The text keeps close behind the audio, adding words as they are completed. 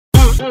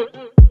Hey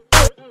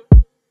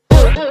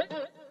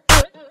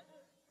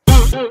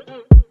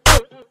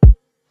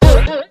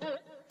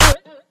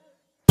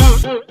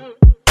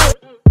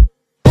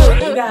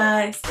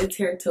guys, it's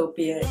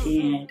Hairtopia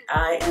and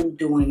I am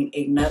doing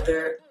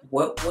another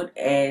What Would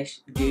Ash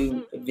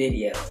Do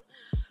video.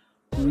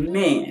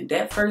 Man,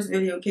 that first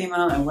video came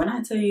out and when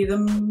I tell you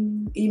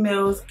them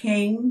emails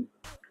came,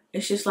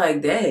 it's just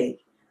like, dang,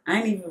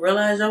 I didn't even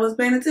realize y'all was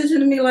paying attention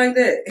to me like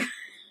that.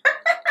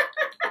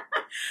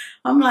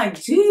 I'm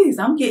like, geez,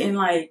 I'm getting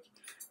like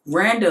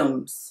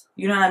randoms.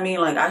 You know what I mean?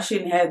 Like I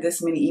shouldn't have this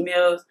many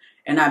emails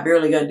and I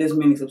barely got this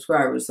many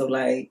subscribers. So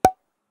like,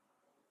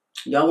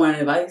 y'all want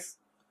advice?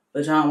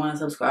 But y'all don't want to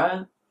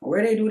subscribe?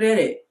 Where they do that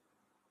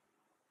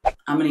at?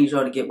 I'm going to need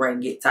y'all to get right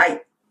and get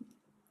tight.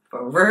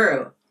 For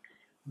real.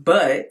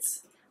 But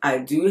I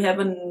do have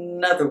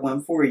another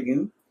one for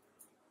you.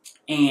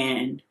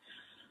 And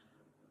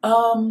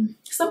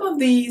some of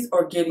these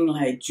are getting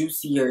like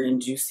juicier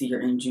and juicier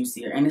and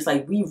juicier. And it's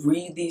like we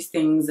read these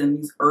things in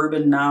these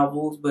urban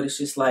novels, but it's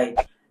just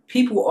like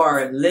people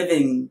are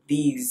living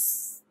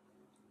these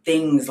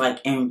things like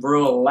in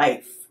real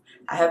life.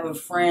 I have a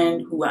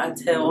friend who I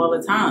tell all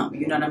the time,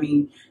 you know what I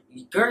mean?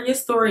 Girl, your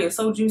story is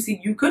so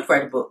juicy, you could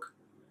write a book.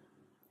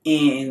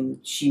 And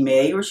she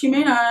may or she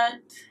may not.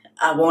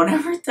 I won't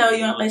ever tell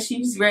you unless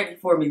she's ready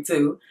for me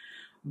to.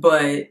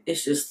 But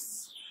it's just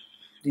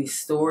these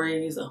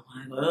stories, oh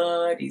my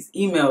God, these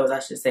emails, I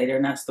should say, they're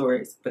not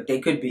stories, but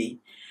they could be.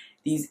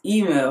 These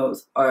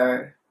emails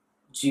are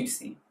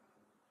juicy.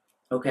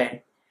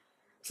 Okay.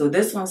 So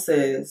this one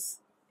says,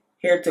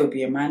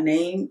 Hairtopia, my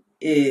name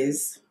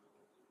is...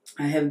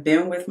 I have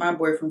been with my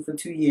boyfriend for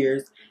 2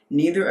 years.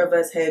 Neither of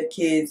us have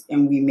kids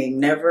and we may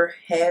never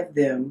have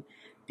them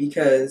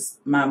because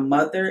my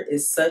mother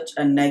is such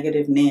a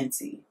negative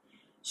Nancy.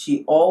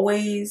 She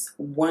always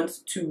wants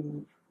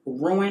to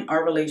ruin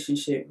our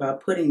relationship by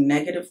putting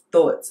negative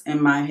thoughts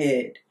in my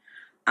head.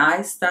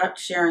 I stopped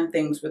sharing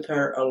things with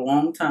her a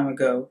long time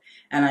ago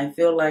and I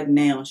feel like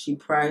now she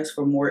pries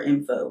for more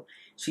info.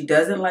 She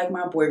doesn't like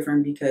my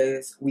boyfriend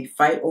because we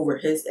fight over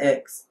his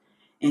ex.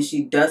 And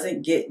she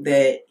doesn't get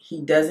that he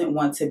doesn't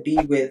want to be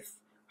with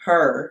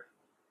her,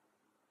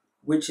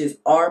 which is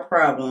our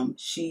problem.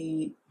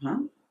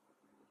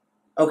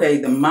 Okay,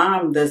 the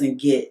mom doesn't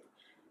get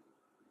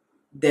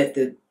that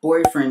the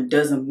boyfriend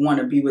doesn't want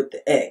to be with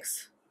the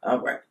ex. All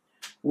right,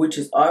 which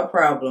is our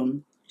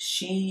problem.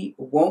 She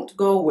won't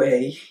go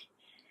away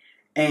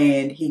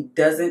and he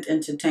doesn't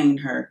entertain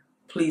her.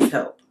 Please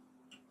help.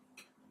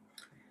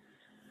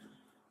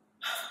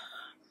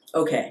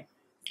 Okay.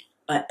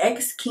 An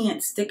ex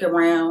can't stick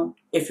around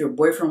if your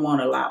boyfriend won't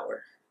allow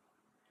her.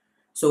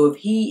 So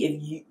if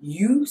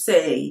you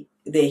say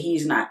that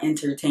he's not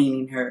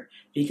entertaining her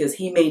because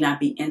he may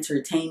not be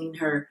entertaining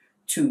her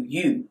to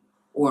you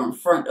or in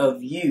front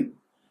of you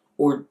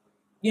or,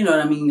 you know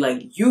what I mean?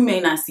 Like you may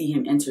not see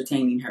him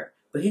entertaining her,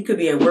 but he could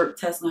be at work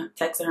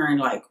texting her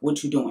and like,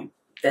 what you doing?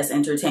 That's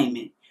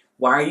entertainment.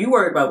 Why are you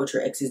worried about what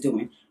your ex is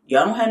doing?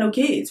 Y'all don't have no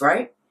kids,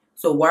 right?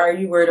 So why are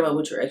you worried about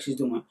what your ex is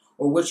doing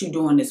or what you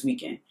doing this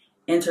weekend?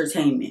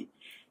 Entertainment.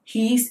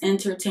 He's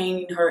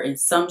entertaining her in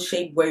some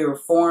shape, way, or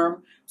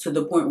form to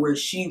the point where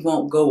she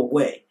won't go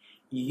away.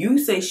 You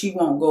say she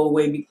won't go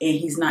away and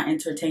he's not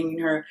entertaining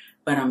her,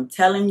 but I'm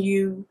telling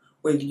you,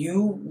 whether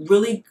you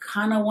really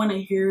kind of want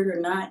to hear it or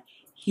not,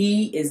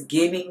 he is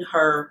giving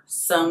her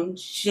some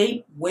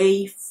shape,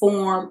 way,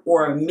 form,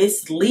 or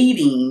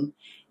misleading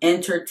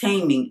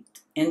entertainment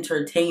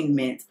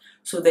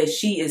so that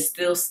she is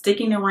still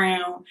sticking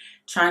around,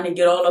 trying to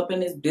get all up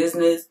in his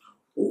business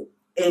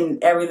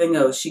and everything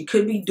else. She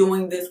could be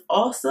doing this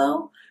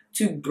also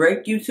to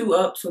break you two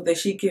up so that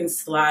she can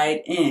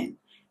slide in.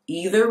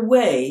 Either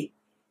way,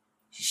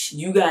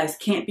 you guys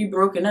can't be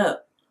broken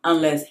up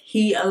unless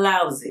he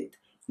allows it.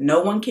 No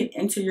one can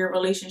enter your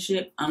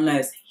relationship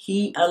unless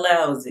he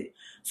allows it.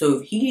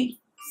 So if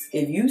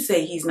you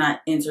say he's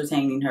not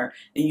entertaining her,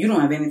 then you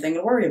don't have anything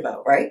to worry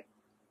about, right?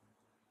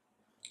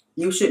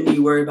 You shouldn't be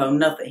worried about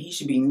nothing. He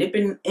should be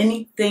nipping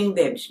anything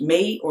that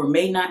may or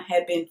may not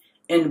happen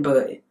in the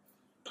bud.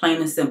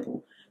 Plain and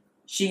simple.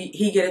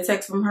 He get a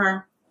text from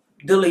her,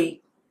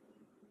 delete.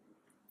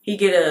 He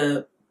get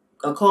a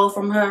call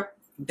from her,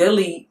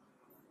 delete.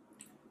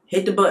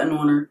 Hit the button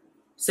on her,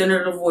 send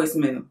her the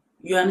voicemail.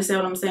 You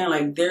understand what I'm saying?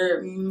 Like I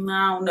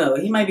don't know.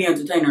 He might be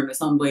entertaining her in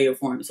some way or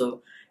form.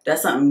 So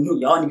that's something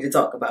y'all need to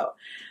talk about.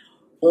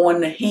 On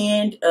the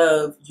hand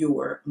of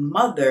your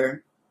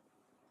mother,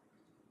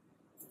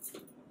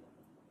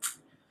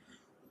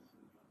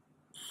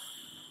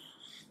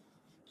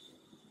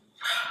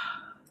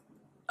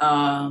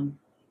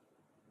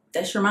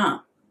 that's your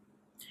mom.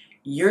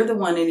 You're the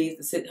one that needs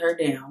to sit her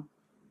down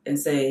and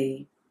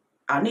say,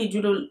 I need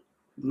you to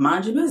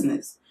mind your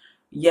business.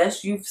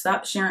 Yes, you've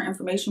stopped sharing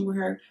information with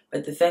her,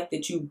 but the fact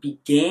that you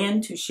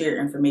began to share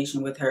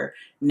information with her,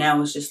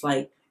 now it's just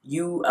like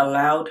you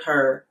allowed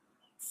her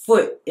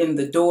foot in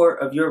the door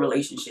of your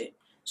relationship.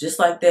 Just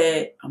like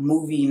that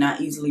movie, Not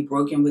Easily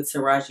Broken, with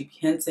Taraji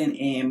Henson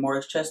and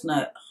Morris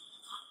Chestnut.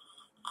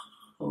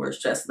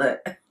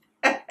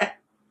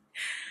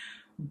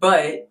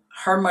 But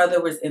her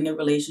mother was in the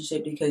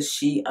relationship because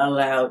she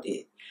allowed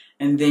it.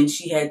 And then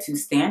she had to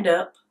stand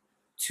up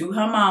to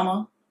her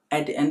mama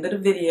at the end of the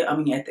video,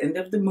 at the end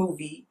of the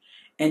movie,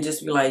 and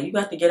just be like, you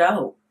got to get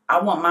out.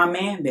 I want my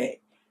man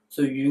back.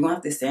 So you're going to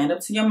have to stand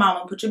up to your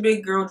mama, put your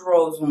big girl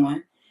drawers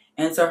on,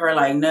 and tell her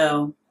like,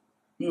 no,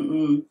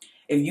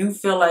 If you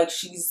feel like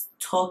she's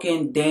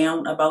talking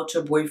down about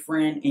your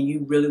boyfriend and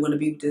you really want to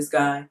be with this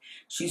guy,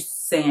 she's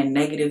saying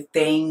negative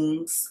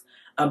things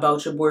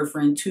about your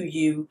boyfriend to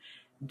you,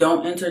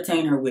 don't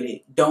entertain her with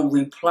it. Don't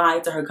reply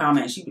to her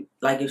comment.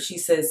 If she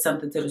says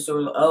something to the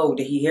story, oh,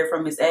 did he hear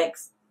from his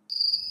ex?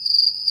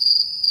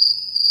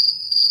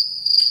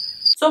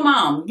 So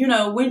Mom,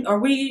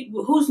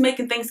 who's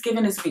making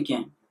Thanksgiving this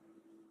weekend?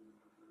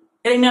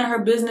 It ain't none of her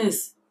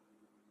business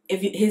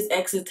if his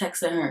ex is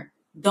texting her.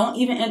 Don't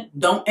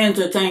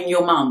entertain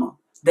your mama.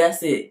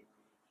 That's it.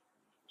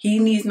 He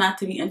needs not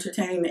to be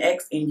entertaining the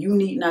ex, and you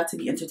need not to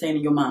be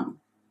entertaining your mama.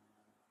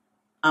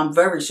 I'm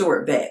very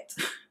sure of that.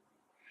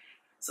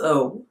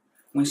 So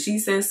when she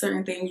says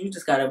certain things, you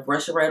just gotta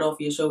brush it right off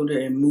your shoulder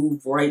and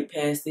move right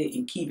past it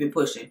and keep it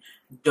pushing.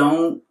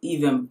 Don't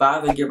even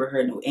bother giving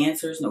her no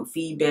answers, no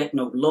feedback,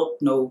 no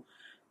look, no.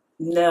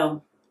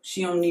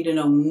 She don't need to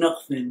know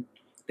nothing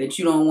that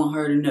you don't want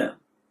her to know.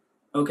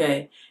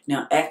 Okay?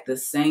 Now, at the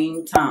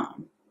same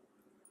time,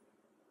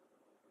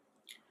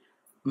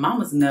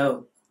 mamas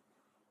know.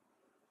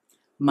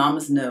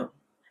 Mamas know.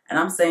 And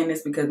I'm saying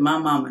this because my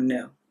mama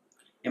knew.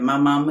 And my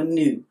mama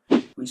knew.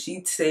 When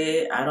she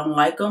said, I don't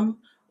like him,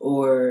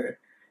 or,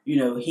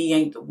 he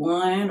ain't the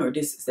one, or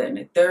this is that and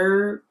the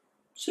third,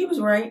 she was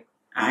right.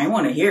 I didn't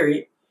want to hear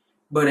it.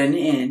 But in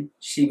the end,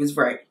 she was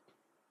right.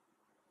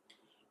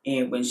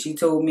 And when she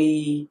told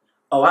me,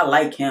 oh, I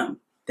like him,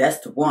 that's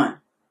the one,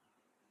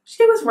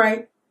 she was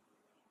right.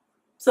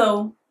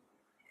 So,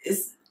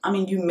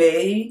 you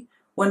may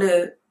want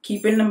to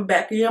keep in the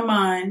back of your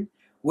mind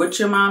what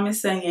your mom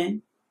is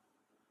saying.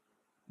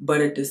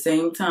 But at the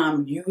same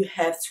time, you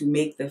have to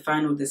make the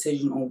final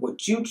decision on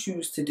what you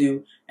choose to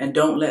do. And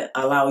don't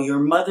allow your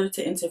mother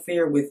to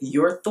interfere with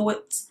your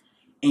thoughts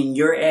and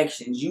your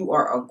actions. You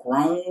are a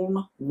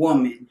grown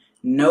woman.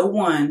 No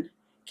one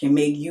can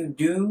make you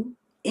do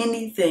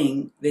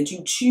anything that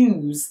you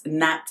choose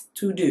not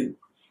to do.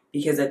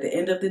 Because at the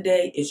end of the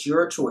day, it's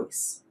your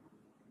choice.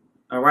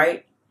 All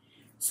right?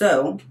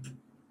 So,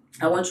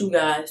 I want you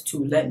guys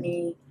to let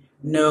me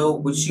know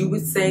what you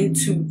would say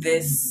to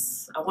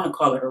this. I want to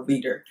call it a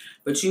reader,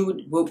 but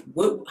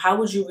how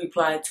would you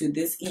reply to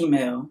this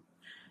email?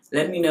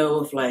 Let me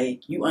know if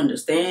you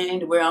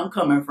understand where I'm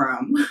coming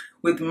from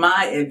with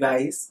my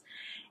advice.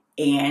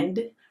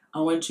 And I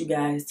want you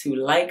guys to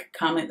like,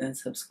 comment, and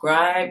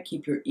subscribe.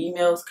 Keep your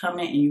emails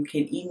coming, and you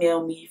can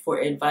email me for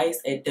advice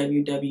at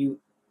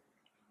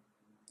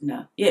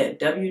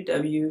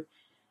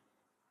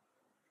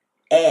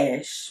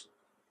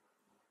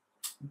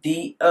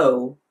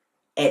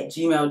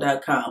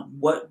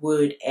What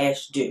would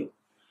Ash do?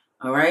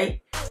 All right?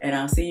 And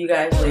I'll see you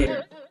guys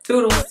later.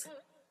 Toodles.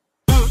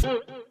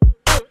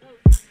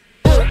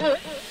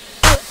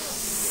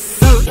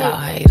 Y'all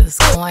haters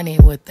corny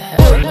with that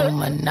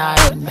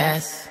Illuminati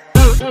mess.